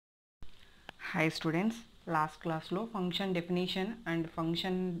Hi students, last class లో function definition and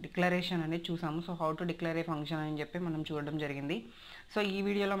function declaration అనేది చూసాము. So how to declare a function అని చెప్పి మనం చూడడం జరిగింది. సో ఈ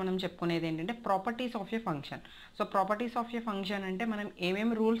వీడియోలో మనం చెప్పుకునేది ఏంటంటే properties of A function. So properties of A function అంటే మనం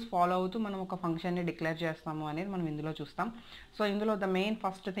ఏమేమి రూల్స్ ఫాలో అవుతూ మనం ఒక ఫంక్షన్ని డిక్లేర్ చేస్తాము అనేది మనం ఇందులో చూస్తాం. సో ఇందులో the main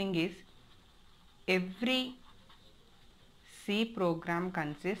first thing is every C program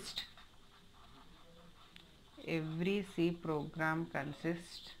consists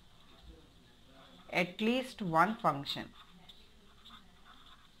at least one function.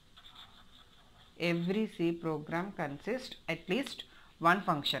 Every C program consists at least one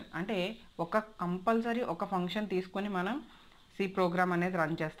function. అంటే ఒక కంపల్సరీ ఒక ఫంక్షన్ తీసుకొని మనం C ప్రోగ్రామ్ అనేది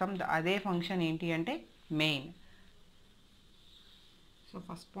రన్ చేస్తాం. అదే ఫంక్షన్ ఏంటి అంటే మెయిన్. సో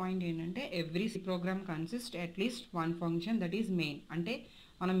ఫస్ట్ పాయింట్ ఏంటంటే every C programme consist at least one function, that is main. అంటే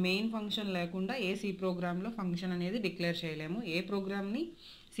మనం మెయిన్ ఫంక్షన్ లేకుండా ఏ C ప్రోగ్రామ్లో ఫంక్షన్ అనేది డిక్లేర్ చేయలేము, ఏ ప్రోగ్రామ్ని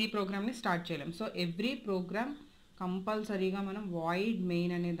C ప్రోగ్రామ్ని స్టార్ట్ చేయలేము. సో ఎవ్రీ ప్రోగ్రామ్ కంపల్సరీగా మనం వాయిడ్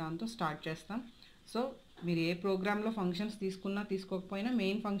మెయిన్ అనే దాంతో స్టార్ట్ చేస్తాం. సో మీరు ఏ ప్రోగ్రామ్లో ఫంక్షన్స్ తీసుకున్నా తీసుకోకపోయినా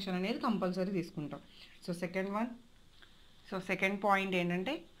మెయిన్ ఫంక్షన్ అనేది కంపల్సరీ తీసుకుంటాం. సో సెకండ్ పాయింట్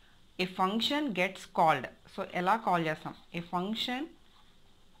ఏంటంటే ఏ ఫంక్షన్ గెట్స్ కాల్డ్. సో ఎలా కాల్ చేస్తాం? ఏ function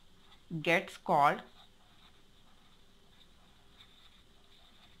gets called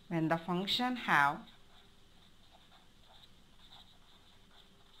when the function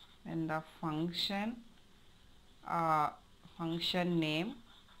function name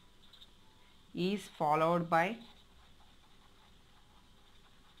is followed by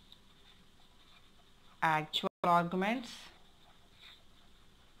actual arguments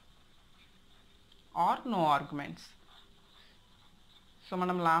or no arguments. So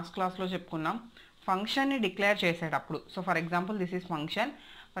మనం లాస్ట్ క్లాస్లో చెప్పుకున్నాం ఫంక్షన్ని డిక్లేర్ చేసేటప్పుడు. So for example this is function.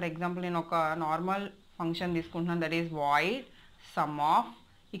 For example నేను ఒక normal function తీసుకుంటున్నాను, that is void some of.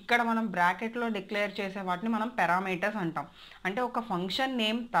 ఇక్కడ మనం బ్రాకెట్లో డిక్లేర్ చేసే వాటిని మనం పారామీటర్స్ అంటాం. అంటే ఒక ఫంక్షన్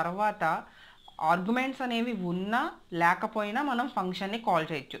నేమ్ తర్వాత ఆర్గ్యుమెంట్స్ అనేవి ఉన్నా లేకపోయినా మనం ఫంక్షన్ని కాల్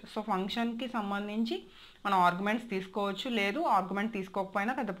చేయొచ్చు. సో ఫంక్షన్కి సంబంధించి మనం ఆర్గ్యుమెంట్స్ తీసుకోవచ్చు, లేదు ఆర్గ్యుమెంట్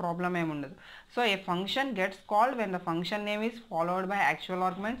తీసుకోకపోయినా పెద్ద ప్రాబ్లం ఏమి ఉండదు. So A function gets called when the function name is followed by actual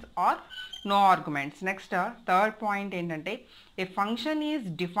arguments are no arguments. Next third point ఏంటంటే ఏ function is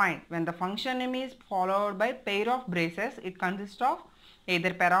defined when the function name is followed by pair of braces. It consist of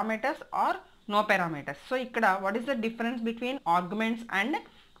either parameters or no parameters. So ఇక్కడ what is the difference between arguments and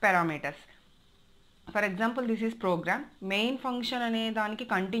parameters? For example this is programme. Main function అనే దానికి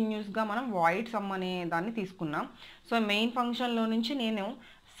కంటిన్యూస్గా మనం void some అనే దాన్ని తీసుకున్నాం. So main ఫంక్షన్లో నుంచి నేను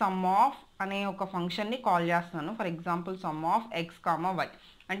సమ్ ఆఫ్ అనే ఒక ఫంక్షన్ని కాల్ చేస్తున్నాను. For example some of X comma why.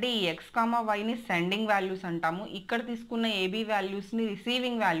 అంటే ఈ ఎక్స్ కామా వైని సెండింగ్ వాల్యూస్ అంటాము, ఇక్కడ తీసుకున్న ఏబీ వాల్యూస్ని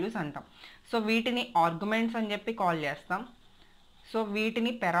రిసీవింగ్ వాల్యూస్ అంటాం. సో వీటిని ఆర్గ్యుమెంట్స్ అని చెప్పి కాల్ చేస్తాం. సో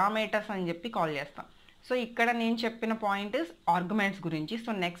వీటిని పారామీటర్స్ అని చెప్పి కాల్ చేస్తాం. సో ఇక్కడ నేను చెప్పిన పాయింట్ ఇస్ ఆర్గ్యుమెంట్స్ గురించి.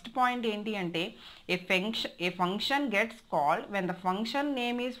 సో నెక్స్ట్ పాయింట్ ఏంటి అంటే ఏ function gets called when the function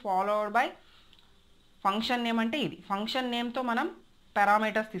name is followed by. Function name అంటే ఇది. ఫంక్షన్ నేమ్తో మనం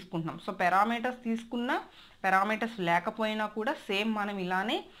పారామీటర్స్ తీసుకుంటున్నాం. సో పారామీటర్స్ తీసుకున్న పారామీటర్స్ లేకపోయినా కూడా సేమ్ మనం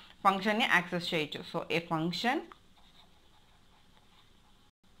ఇలానే ఫంక్షన్ని యాక్సెస్ చేయొచ్చు. So A function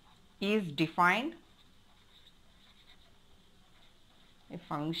is defined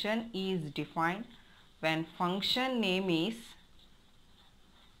when function name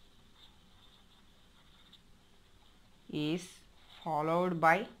is followed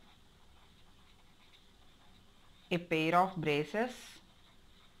by a pair of braces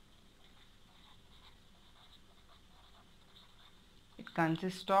it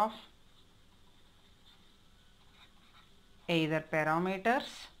consists of either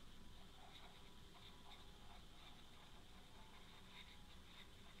parameters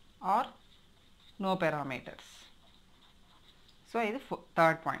or no parameters. So ఇది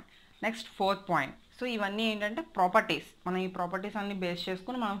third point. Next fourth point. So ఇవన్నీ ఏంటంటే properties. మనం ఈ properties అన్ని base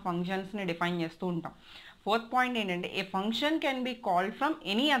చేసుకుని మనం ఫంక్షన్స్ని define చేస్తూ ఉంటాం. ఫోర్త్ పాయింట్ ఏంటంటే ఏ function can be called from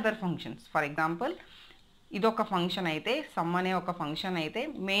any other functions. For example ఇదొక ఫంక్షన్ అయితే, సమ్ అనే ఒక ఫంక్షన్ అయితే,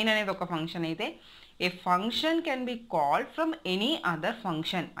 మెయిన్ అనేది ఒక ఫంక్షన్ అయితే, ఏ function can be called from any other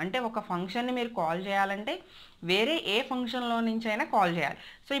function. అంటే ఒక ఫంక్షన్ని మీరు కాల్ చేయాలంటే వేరే ఏ ఫంక్షన్లో నుంచి అయినా కాల్ చేయాలి.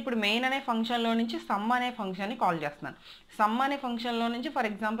 సో ఇప్పుడు మెయిన్ అనే ఫంక్షన్లో నుంచి సమ్ అనే ఫంక్షన్ని కాల్ చేస్తున్నాను. సమ్ అనే ఫంక్షన్లో నుంచి for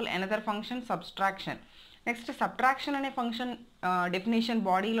example another function subtraction. Next subtraction అనే ఫంక్షన్ డెఫినేషన్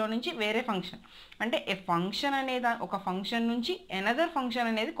బాడీలో నుంచి వేరే ఫంక్షన్. అంటే ఏ ఫంక్షన్ అనేది ఒక ఫంక్షన్ నుంచి ఎనదర్ ఫంక్షన్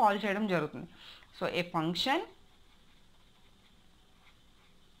అనేది కాల్ చేయడం జరుగుతుంది. So A function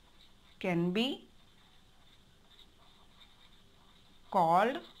can be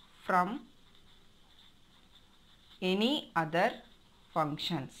called from any other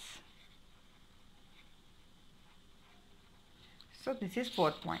functions. So this is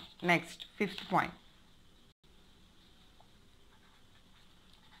fourth point. Next, fifth point.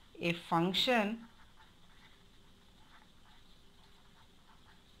 A function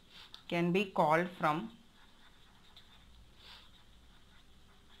can be called from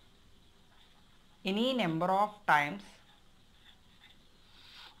any number of times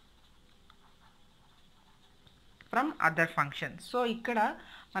from other functions. So ఇక్కడ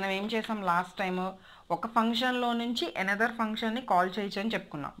మనం ఏం చేసాం last time, ఒక ఫంక్షన్లో నుంచి another ఫంక్షన్ని call చేయొచ్చు అని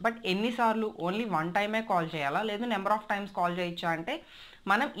చెప్పుకున్నాం. బట్ ఎన్నిసార్లు? ఓన్లీ వన్ టైమే కాల్ చేయాలా, లేదు నెంబర్ ఆఫ్ టైమ్స్ కాల్ చేయొచ్చా అంటే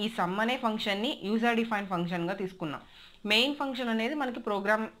మనం ఈ సమ్ అనే ఫంక్షన్ని యూజర్ డిఫైన్ ఫంక్షన్గా తీసుకున్నాం. మెయిన్ ఫంక్షన్ అనేది మనకి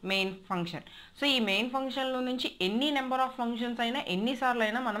ప్రోగ్రామ్ మెయిన్ ఫంక్షన్. సో ఈ మెయిన్ ఫంక్షన్లో నుంచి ఎన్ని నెంబర్ ఆఫ్ ఫంక్షన్స్ అయినా ఎన్నిసార్లు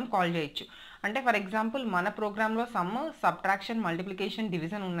అయినా మనం కాల్ చేయొచ్చు. అంటే ఫర్ ఎగ్జాంపుల్ మన ప్రోగ్రాంలో సమ్, సబ్ట్రాక్షన్, మల్టిప్లికేషన్,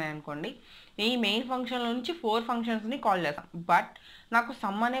 డివిజన్ ఉన్నాయనుకోండి, ఈ మెయిన్ ఫంక్షన్లో నుంచి 4 ఫంక్షన్స్ని కాల్ చేస్తాం. బట్ నాకు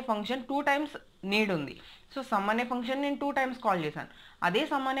సమ్ అనే ఫంక్షన్ 2 టైమ్స్ నీడ్ ఉంది. సో సమ్ అనే ఫంక్షన్ నేను 2 టైమ్స్ కాల్ చేశాను. అదే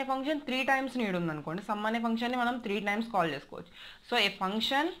సమ్ అనే ఫంక్షన్ 3 టైమ్స్ నీడ్ ఉంది అనుకోండి, సమ్ అనే ఫంక్షన్ని మనం 3 టైమ్స్ కాల్ చేసుకోవచ్చు. So A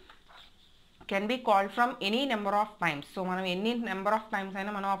function can be called from any number of times. So మనం ఎన్ని నెంబర్ ఆఫ్ టైమ్స్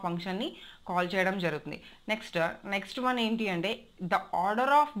అయినా మనం ఆ ఫంక్షన్ని కాల్ చేయడం జరుగుతుంది. నెక్స్ట్ వన్ ఏంటి అంటే the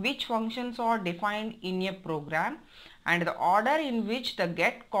order of which functions are defined in a programme and the order in which the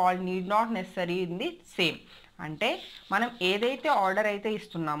get call need not necessary in the same. అంటే మనం ఏదైతే ఆర్డర్ అయితే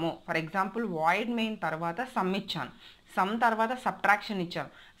ఇస్తున్నామో, ఫర్ ఎగ్జాంపుల్ వాయిడ్ మెయిన్ తర్వాత some ఇచ్చాను, some తర్వాత subtraction ఇచ్చాను,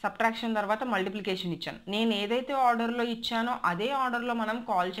 subtraction తర్వాత multiplication ఇచ్చాను. నేను ఏదైతే ఆర్డర్లో ఇచ్చానో అదే ఆర్డర్లో మనం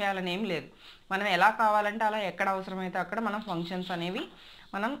కాల్ చేయాలని ఏం లేదు. మనం ఎలా కావాలంటే అలా, ఎక్కడ అవసరమైతే అక్కడ మనం ఫంక్షన్స్ అనేవి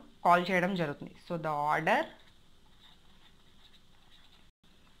మనం కాల్ చేయడం జరుగుతుంది. So the order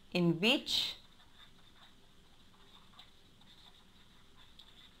in which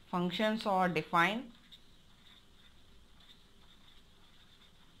functions are defined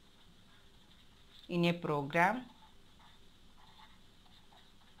in a program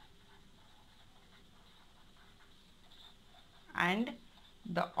and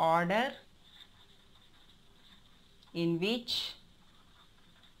the order in which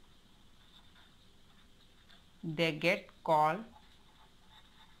they get called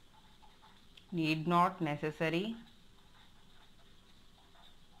need not necessary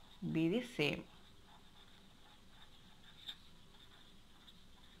be the same.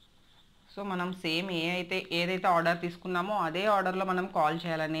 So మనం సేమ్ ఏదైతే ఆర్డర్ తీసుకున్నామో అదే ఆర్డర్లో మనం కాల్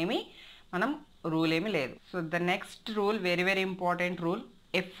చేయాలనేమి మనం రూల్ ఏమి లేదు. So the next rule, very very important rule,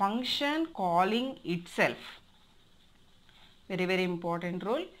 A function calling it self. Very very important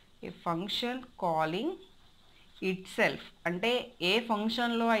rule, A function calling it self. అంటే ఏ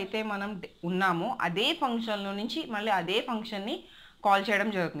ఫంక్షన్లో అయితే మనం ఉన్నామో అదే ఫంక్షన్లో నుంచి మళ్ళీ అదే ఫంక్షన్ని కాల్ చేయడం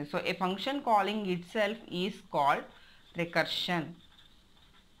జరుగుతుంది. So A function calling it self is called recursion.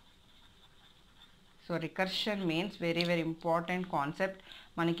 So recursion means very very important concept.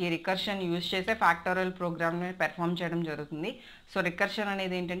 మనకి రికర్షన్ యూజ్ చేసే ఫ్యాక్టోరియల్ ప్రోగ్రామ్ని పెర్ఫామ్ చేయడం జరుగుతుంది. సో రికర్షన్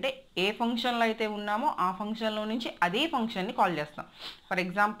అనేది ఏంటంటే ఏ ఫంక్షన్లో అయితే ఉన్నామో ఆ ఫంక్షన్లో నుంచి అదే ఫంక్షన్ని కాల్ చేస్తాం. For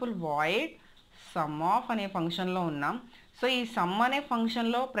example void some of అనే ఫంక్షన్లో ఉన్నాం. సో ఈ సమ్ అనే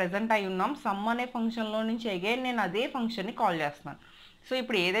ఫంక్షన్లో ప్రజెంట్ అయి ఉన్నాం. సమ్ అనే ఫంక్షన్లో నుంచి అగైన్ నేను అదే ఫంక్షన్ని కాల్ చేస్తాను. సో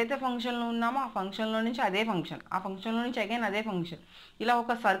ఇప్పుడు ఏదైతే ఫంక్షన్లో ఉన్నామో ఆ ఫంక్షన్లో నుంచి అదే ఫంక్షన్, ఆ ఫంక్షన్లో నుంచి అగైన్ అదే ఫంక్షన్, ఇలా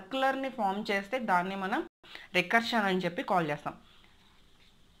ఒక సర్క్యులర్ని ఫామ్ చేస్తే దాన్ని మనం రికర్షన్ అని చెప్పి కాల్ చేస్తాం.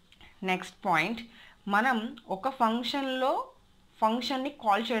 నెక్స్ట్ పాయింట్, మనం ఒక ఫంక్షన్ని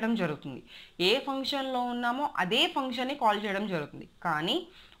కాల్ చేయడం జరుగుతుంది. ఏ ఫంక్షన్లో ఉన్నామో అదే ఫంక్షన్ని కాల్ చేయడం జరుగుతుంది. కానీ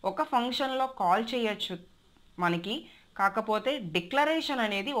ఒక ఫంక్షన్లో కాల్ చేయొచ్చు మనకి, కాకపోతే డిక్లరేషన్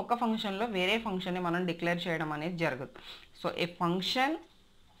అనేది ఒక ఫంక్షన్లో వేరే ఫంక్షన్ని మనం డిక్లేర్ చేయడం అనేది జరగదు. So A function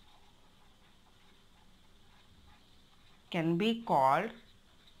can be called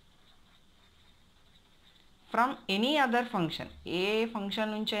from any other function. A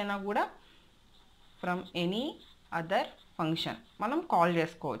function నుంచి అయినా కూడా ఫ్రమ్ ఎనీ అదర్ ఫంక్షన్ మనం కాల్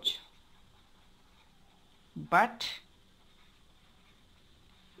చేసుకోవచ్చు. But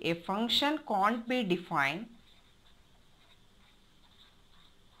A function can't be defined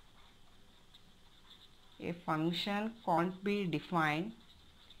a function can't be defined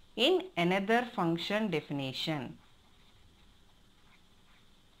in another function definition.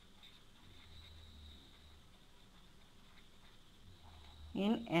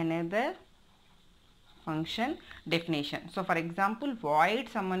 In another function definition. So for example void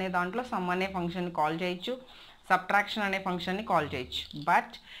sum అనే దాంట్లో sum అనే ఫంక్షన్ని call చేయొచ్చు, subtraction అనే ఫంక్షన్ని call చేయొచ్చు.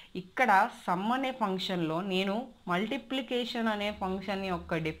 బట్ ఇక్కడ సమ్ అనే ఫంక్షన్లో నేను మల్టిప్లికేషన్ అనే ఫంక్షన్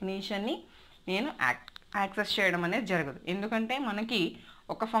యొక్క డెఫినేషన్ని నేను యాక్సెస్ చేయడం అనేది జరగదు. ఎందుకంటే మనకి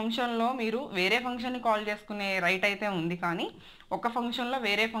ఒక ఫంక్షన్లో మీరు వేరే ఫంక్షన్ని కాల్ చేసుకునే రైట్ అయితే ఉంది, కానీ ఒక ఫంక్షన్లో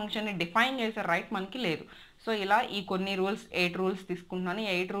వేరే ఫంక్షన్ని డిఫైన్ చేసే రైట్ మనకి లేదు. సో ఇలా ఈ కొన్ని రూల్స్ 8 రూల్స్ తీసుకుంటున్నాను. ఈ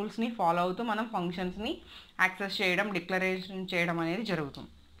 8 రూల్స్ని ఫాలో అవుతూ మనం ఫంక్షన్స్ని యాక్సెస్ చేయడం, డిక్లరేషన్ చేయడం అనేది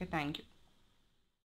జరుగుతుంది. Okay, thank you.